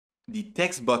the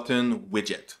TextButton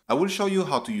widget. I will show you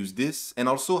how to use this and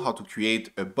also how to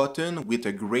create a button with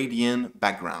a gradient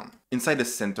background. Inside the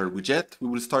center widget, we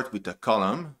will start with a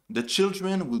column. The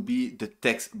children will be the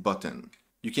text button.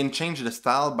 You can change the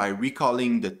style by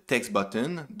recalling the text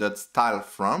button, .style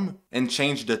from, and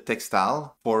change the text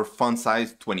style for font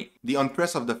size 20. The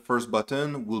onPress of the first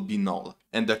button will be null,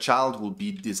 and the child will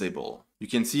be disabled. You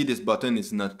can see this button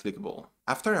is not clickable.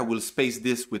 After, I will space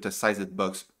this with a sized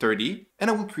box 30, and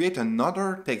I will create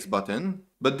another text button,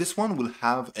 but this one will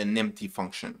have an empty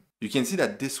function. You can see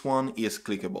that this one is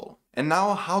clickable. And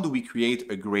now, how do we create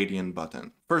a gradient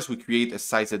button? First, we create a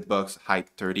sized box height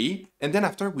 30, and then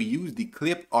after we use the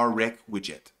clip rrec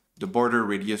widget. The border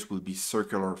radius will be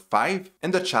circular 5,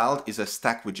 and the child is a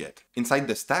stack widget. Inside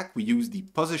the stack, we use the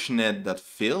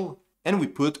positioned.fill, and we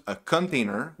put a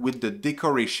container with the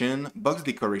decoration, box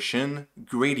decoration,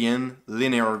 gradient,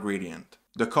 linear gradient.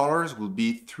 The colors will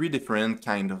be 3 different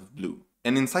kinds of blue.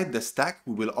 And inside the stack,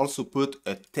 we will also put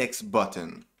a text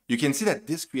button. You can see that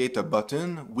this creates a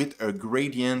button with a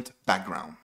gradient background.